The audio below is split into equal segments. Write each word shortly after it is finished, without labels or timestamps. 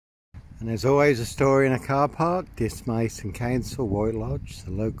And there's always a story in a car park. This Mason Council, White Lodge, the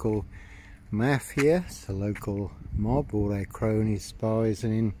local mafia, it's the local mob, all their cronies, spies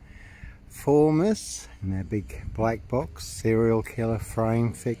and informers in their big black box, serial killer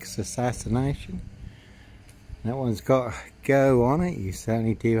frame, FIX Assassination. That one's got go on it, you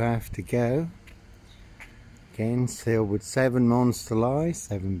certainly do have to go. Again, sealed with 7 monster lies,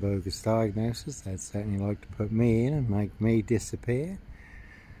 7 bogus diagnoses. They'd certainly like to put me in and make me disappear.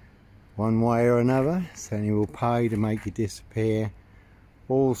 One way or another, certainly will pay to make you disappear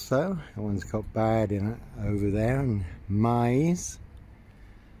also. That one's got bad in it over there, and maize.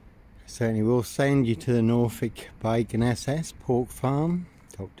 Certainly will send you to the Norfolk Bacon SS Pork Farm,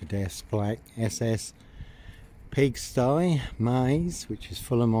 Dr. Death's Black SS Pigsty, maize, which is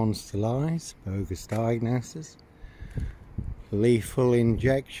full of monster lies, bogus diagnosis, lethal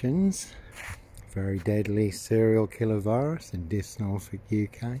injections, very deadly serial killer virus in this Norfolk,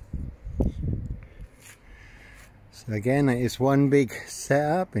 UK. So again, it is one big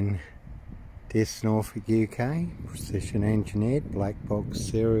setup in this Norfolk, UK, precision engineered black box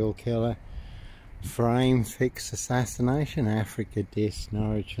serial killer frame, FIX Assassination, Africa, Dis,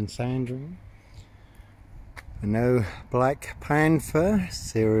 Norwich and Sandringham. No Black Panther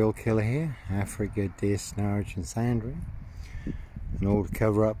serial killer here, Africa, Dis, Norwich and Sandringham. And all to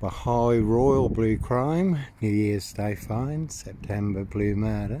cover up a high royal blue crime, New Year's Day find, September blue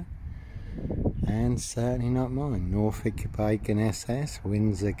murder. And certainly not mine. Norfolk Bacon SS,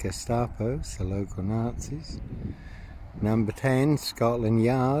 Windsor Gestapos, the local Nazis. Number 10, Scotland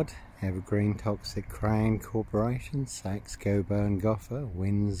Yard, Evergreen Toxic Crown Corporation, Saxe Coburn Gaffe,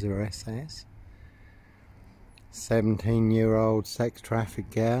 Windsor SS. 17-year-old sex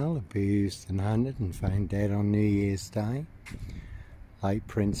trafficked girl, abused and hunted and found dead on New Year's Day. Late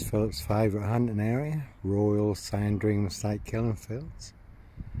Prince Philip's favourite hunting area, Royal Sandringham State Killing Fields.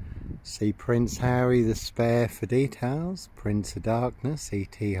 See Prince Harry the Spare for details. Prince of Darkness,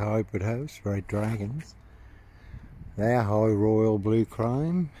 ET Hybrid Host, Red Dragons. Their high royal blue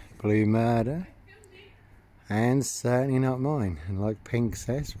crime, blue murder. And certainly not mine. And like Pink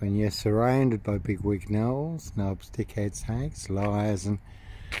says, when you're surrounded by big wig gnolls, knobs, dickheads, hags, liars and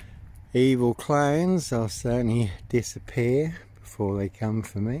evil clowns, they'll certainly disappear before they come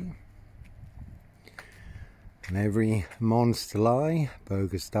for me. And every monster lie,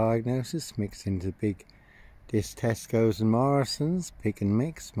 bogus diagnosis, mixed into big Dis Tesco's and Morrison's, pick and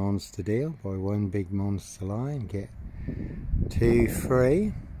mix, monster deal, buy one big monster lie and get 2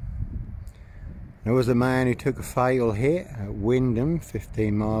 free. There was a man who took a fatal hit at Wyndham,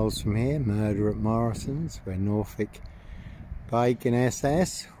 15 miles from here, murder at Morrison's, where Norfolk Bacon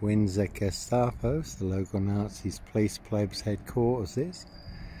SS, Windsor Gestapos, the local Nazis police plebs headquarters is.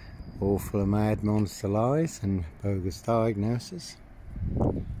 All full of mad monster lies and bogus diagnosis.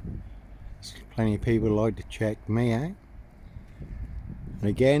 There's plenty of people who like to check me out. And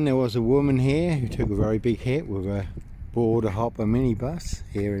again, there was a woman here who took a very big hit with a border hopper minibus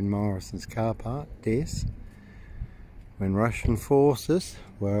here in Morrison's car park, Dis, when Russian forces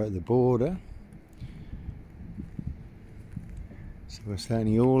were at the border. So we're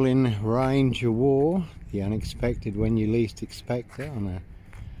certainly all in range of war, the unexpected when you least expect it. On a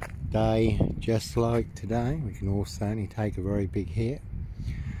day just like today, we can all certainly take a very big hit,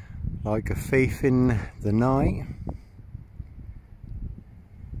 like a thief in the night.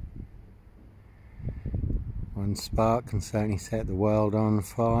 One spark can certainly set the world on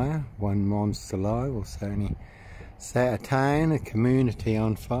fire. One monster lie will certainly set a town, a community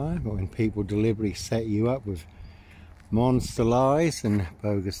on fire. But when people deliberately set you up with monster lies and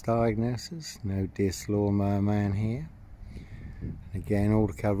bogus diagnoses, no Dis Lawnmower Man here. Again, all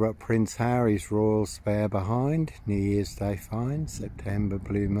to cover up Prince Harry's royal spare behind, New Year's Day find, September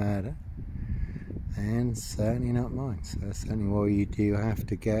blue murder. And certainly not mine. So certainly while you do have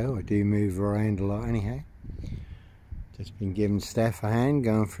to go, I do move around a lot anyhow. Just been giving Steph a hand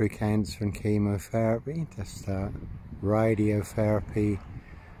going through cancer and chemotherapy to start radiotherapy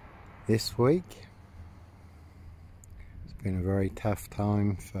this week. It's been a very tough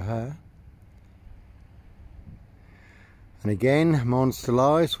time for her. And again, monster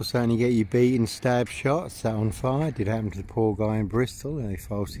lies will certainly get you beaten, stabbed, shot, set on fire. It did happen to the poor guy in Bristol, and they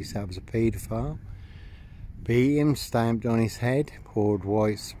falsely said he was a paedophile. Beat him, stamped on his head, poured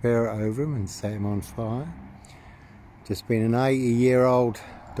white spirit over him and set him on fire. Just been an 80-year-old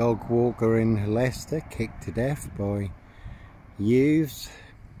dog walker in Leicester kicked to death by youths,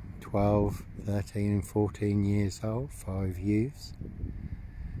 12, 13 and 14 years old, 5 youths.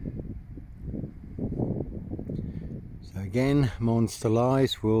 So again, monster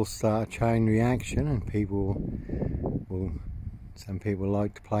lies will start a chain reaction and people will Some people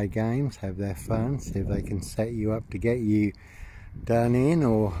like to play games, have their fun, see if they can set you up to get you done in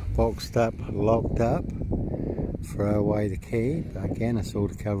or boxed up, locked up, throw away the key. But again, it's all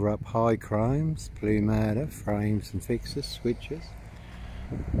to cover up high crimes, blue murder, frames and fixes, switches,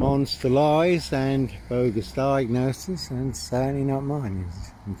 monster lies and bogus diagnosis, and certainly not mine.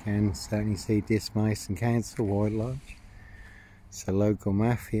 You can certainly see Dismason Council, White Lodge. It's a local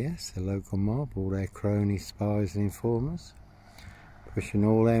mafia, it's a local mob, all their cronies, spies and informers, pushing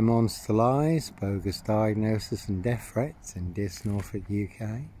all their monster lies, bogus diagnosis and death threats in Norfolk,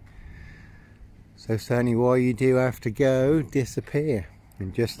 UK. So certainly why you do have to go disappear.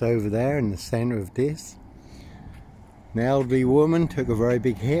 And just over there in the centre of this, an elderly woman took a very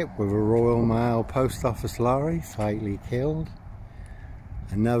big hit with a Royal Mail post office lorry, fatally killed.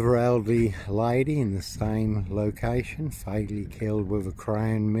 Another elderly lady in the same location, fatally killed with a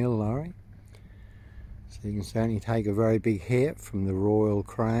Crown Mill lorry. So you can certainly take a very big hit from the Royal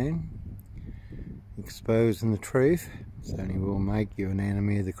Crown. Exposing the truth certainly will make you an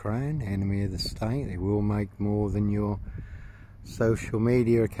enemy of the Crown, enemy of the state. They will make more than your social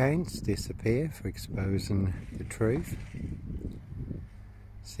media accounts disappear for exposing the truth.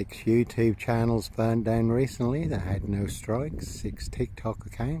 6 YouTube channels burned down recently that had no strikes. 6 TikTok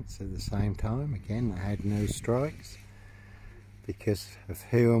accounts at the same time, again, that had no strikes because of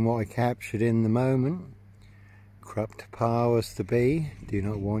who and what I captured in the moment. Corrupt powers to be do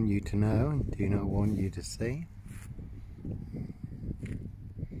not want you to know and do not want you to see.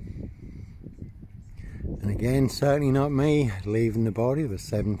 And again, certainly not me leaving the body of a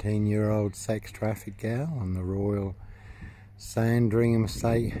 17-year-old sex trafficked girl on the Royal Sandringham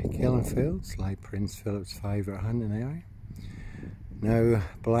Estate killing fields, late Prince Philip's favourite hunting area. No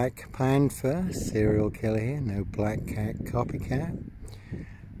Black Panther serial killer here, no Black Cat copycat.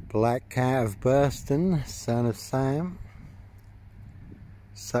 Black Cat of Burston, son of Sam.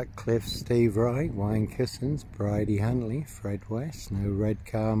 Sutcliffe, Steve Wright, Wayne Cousins, Brady Huntley, Fred West. No Red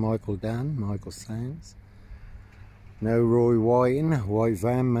Car, Michael Dunn, Michael Sands. No Roy Whiting, White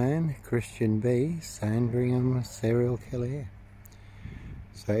Van Man, Christian B, Sandringham serial killer here.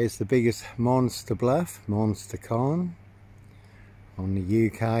 So it's the biggest monster bluff, monster con on the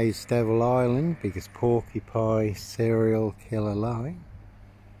UK's Devil Island, biggest porcupine serial killer lie.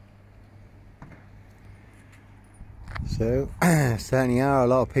 So certainly are a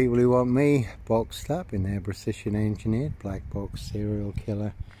lot of people who want me boxed up in their precision engineered black box serial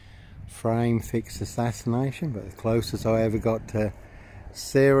killer frame FIX Assassination, but the closest I ever got to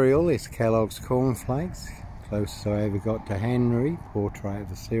serial is Kellogg's Cornflakes. Closest I ever got to Henry, portrait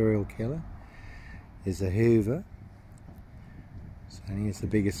of a serial killer, is a Hoover. So here's the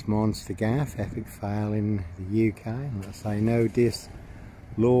biggest monster Gaffe, epic fail in the UK. And I say no diss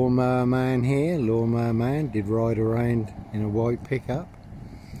Lawnmower Man here. Lawnmower Man did ride around in a white pickup.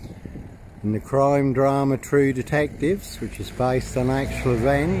 In the crime drama True Detectives, which is based on actual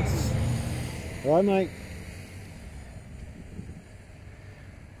events. Right, mate?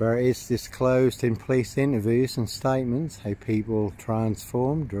 Where it is disclosed in police interviews and statements how people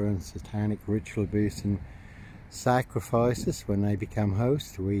transform during satanic ritual abuse and sacrifices when they become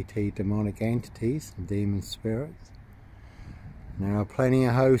hosts to ET demonic entities and demon spirits. There are plenty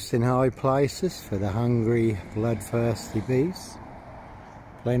of hosts in high places for the hungry, bloodthirsty beasts.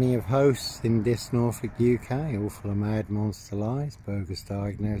 Plenty of hosts in Norfolk, UK, all full of mad monster lies, bogus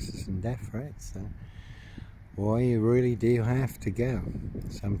diagnosis and death threats. So why you really do have to go.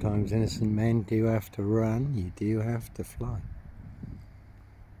 Sometimes innocent men do have to run, you do have to fly.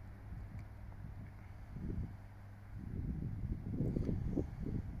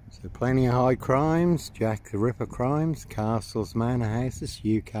 So plenty of high crimes, Jack the Ripper crimes, castles, manor houses,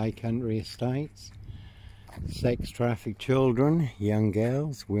 UK country estates, sex trafficked children, young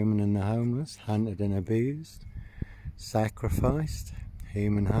girls, women and the homeless, hunted and abused, sacrificed,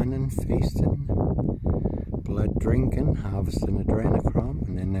 human hunting, feasting, blood drinking, harvesting adrenochrome,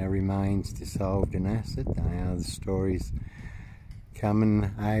 and then their remains dissolved in acid. They are the stories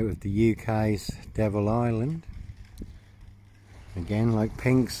coming out of the UK's Devil Island. Again, like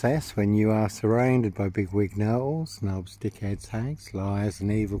Pink says, when you are surrounded by big wig know-alls, knobs, dickheads, hags, liars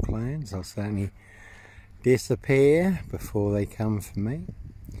and evil clowns, I'll certainly disappear before they come for me.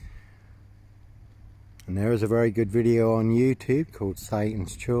 And there is a very good video on YouTube called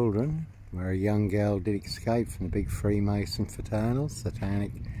Satan's Children, where a young girl did escape from the big Freemason fraternals,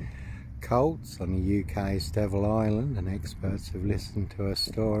 satanic cults on the UK's Devil Island, and experts have listened to her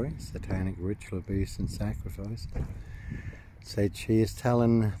story, satanic ritual abuse and sacrifice. Said she is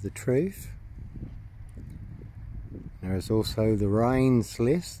telling the truth. There is also the Rains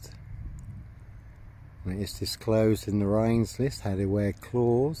list, And it is disclosed in the Rains list how they wear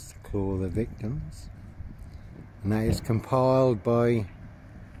claws to claw the victims. And that is compiled by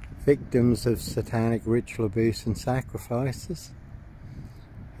victims of satanic ritual abuse and sacrifices,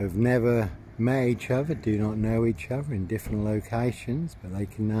 who've never met each other, do not know each other in different locations, but they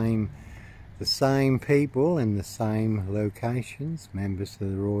can name the same people in the same locations, members of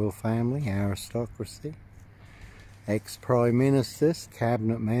the royal family, aristocracy, ex-prime ministers,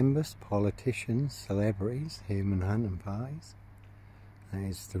 cabinet members, politicians, celebrities, human hunting parties. That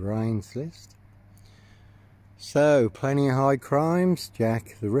is the Rains list. So, plenty of high crimes,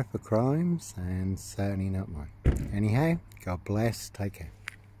 Jack the Ripper crimes, and certainly not mine. Anyhow, God bless, take care.